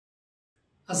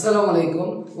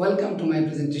Assalamualaikum. Welcome to my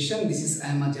presentation. This is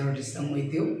Ahmad Islam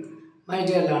with you. My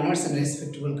dear learners and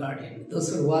respectable guardian,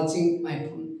 those who are watching my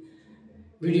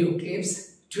video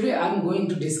clips, today I am going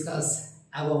to discuss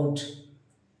about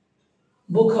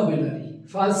vocabulary.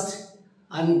 First,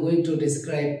 I am going to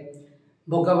describe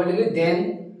vocabulary,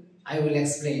 then I will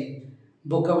explain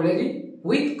vocabulary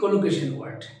with collocation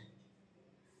word.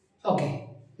 Okay,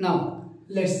 now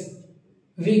let's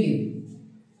begin.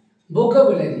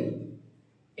 Vocabulary,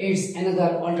 it's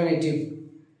another alternative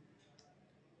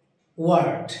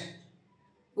word.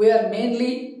 We are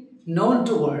mainly known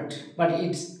to word, but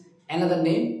it's another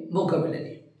name,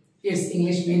 vocabulary. Its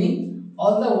English meaning,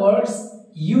 all the words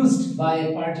used by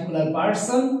a particular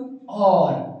person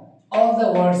or all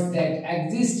the words that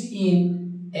exist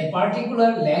in a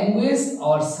particular language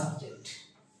or subject.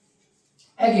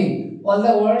 Again, all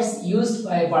the words used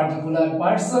by a particular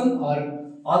person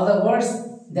or all the words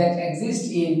that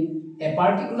exist in a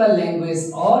particular language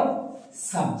or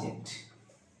subject.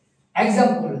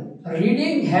 Example,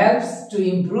 reading helps to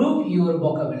improve your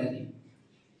vocabulary.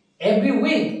 Every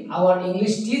week, our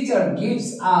English teacher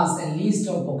gives us a list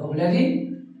of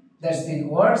vocabulary, that's mean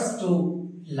words to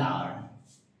learn.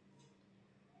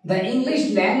 The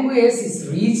English language is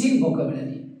rich in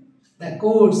vocabulary. The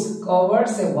course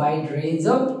covers a wide range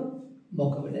of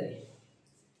vocabulary.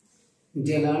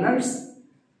 Dear learners,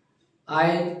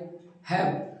 I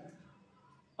have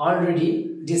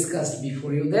already discussed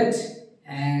before you that,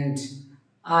 and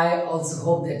I also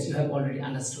hope that you have already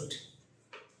understood.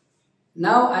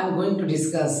 Now I am going to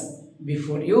discuss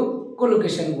before you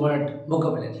collocation word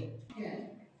vocabulary.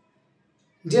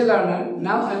 Dear learner,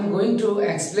 now I am going to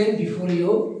explain before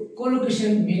you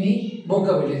collocation meaning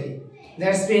vocabulary.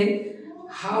 That's mean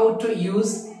how to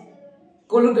use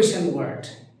collocation word.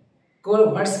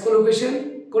 What's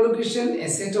collocation? Collocation, a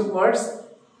set of words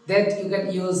that you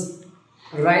can use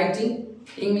writing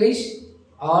English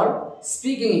or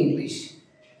speaking English.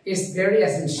 It's very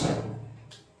essential.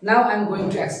 Now I am going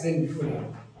to explain before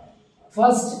you.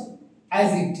 First,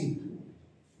 adjective.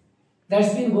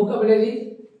 That's been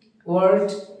vocabulary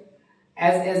word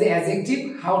as an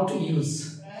adjective, how to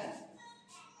use.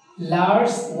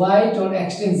 Large, wide or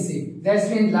extensive. That's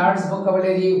been large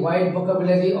vocabulary, wide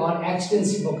vocabulary or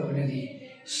extensive vocabulary.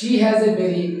 She has a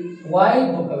very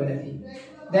wide vocabulary.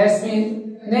 That's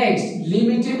mean next,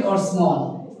 limited or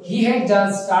small. He had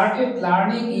just started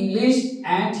learning English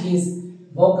and his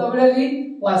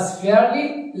vocabulary was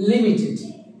fairly limited.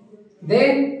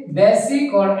 Then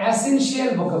basic or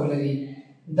essential vocabulary.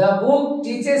 The book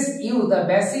teaches you the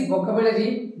basic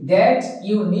vocabulary that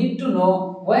you need to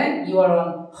know when you are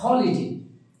on holiday.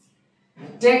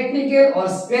 Technical or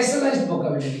specialized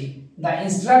vocabulary. The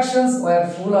instructions were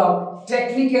full of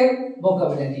technical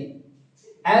vocabulary.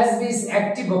 As this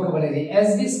active vocabulary.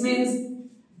 As this means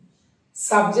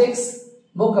subjects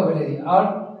vocabulary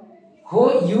or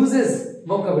who uses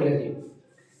vocabulary.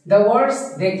 The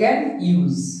words they can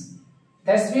use.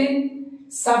 That's mean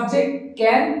subject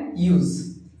can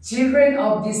use. Children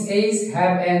of this age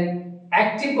have an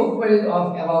active vocabulary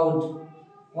of about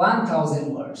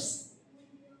 1000 words.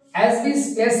 As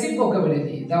this passive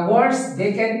vocabulary, the words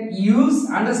they can use,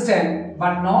 understand,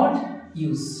 but not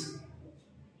use.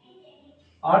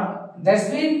 Or that's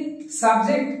mean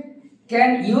subject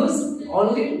can use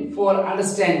only for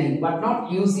understanding, but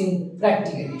not using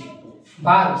practically.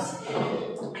 Verbs.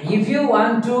 If you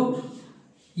want to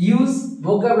use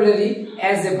vocabulary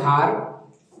as a verb,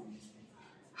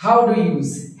 how do you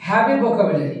use? Have a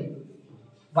vocabulary.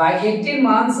 By 18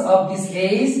 months of this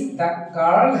age, the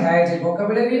girl had a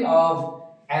vocabulary of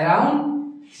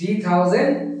around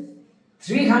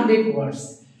 3,300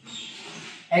 words.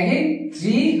 Again,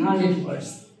 300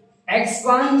 words.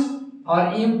 Expand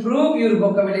or improve your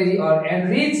vocabulary or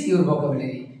enrich your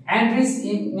vocabulary. Enrich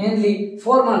in mainly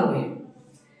formal way.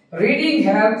 Reading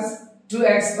helps to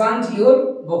expand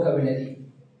your vocabulary.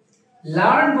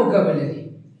 Learn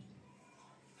vocabulary.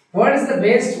 What is the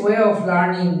best way of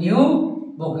learning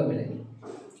new vocabulary?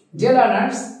 Dear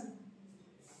learners,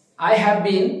 I have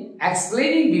been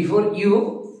explaining before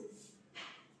you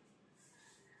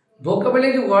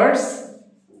vocabulary words,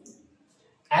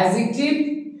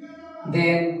 adjective,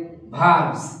 then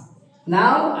verbs.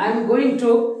 Now I am going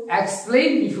to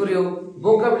explain before you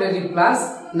vocabulary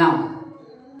plus noun.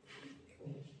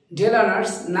 Dear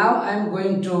learners, now I am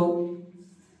going to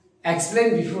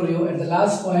explain before you at the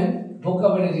last point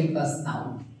vocabulary plus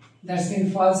noun. That's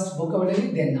mean first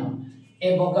vocabulary, then noun.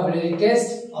 A vocabulary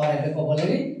test or a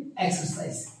vocabulary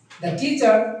exercise. The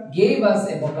teacher gave us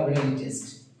a vocabulary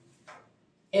test.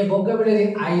 A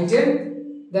vocabulary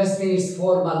item, that means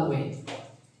formal way.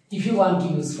 If you want to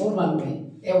use formal way,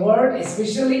 a word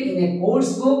especially in a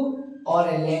course book or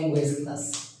a language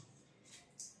class.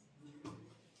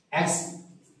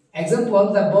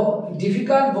 Example, the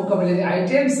difficult vocabulary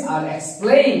items are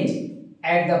explained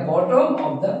at the bottom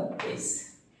of the page.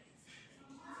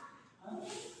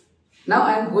 Now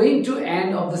I am going to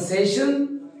end of the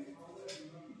session.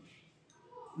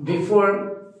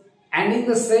 Before ending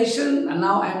the session,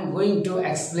 now I am going to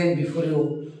explain before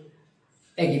you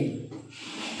again.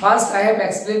 First, I have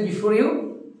explained before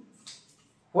you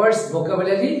words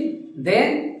vocabulary.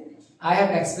 Then I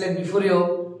have explained before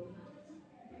you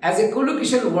as a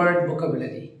collocation word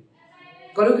vocabulary.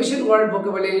 Collocation word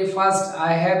vocabulary, first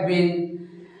I have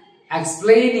been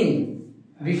explaining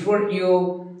before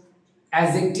you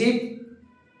adjective,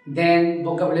 then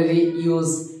vocabulary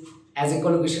use as a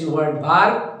collocation word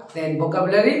verb, then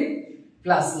vocabulary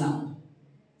plus noun.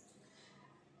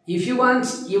 If you want,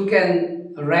 you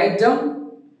can write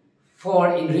down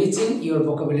for enriching your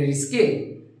vocabulary skill.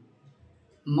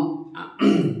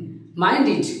 Mind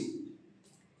it,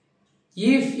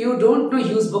 if you don't know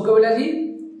use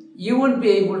vocabulary, you won't be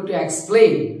able to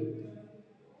explain,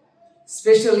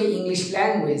 especially English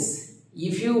language.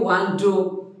 If you want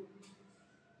to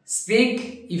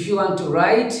speak, if you want to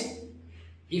write,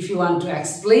 if you want to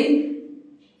explain,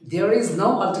 there is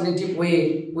no alternative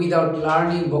way without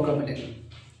learning vocabulary.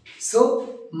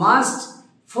 So, must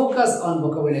focus on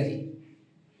vocabulary.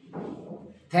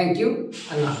 Thank you.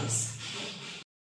 Allah Hafiz.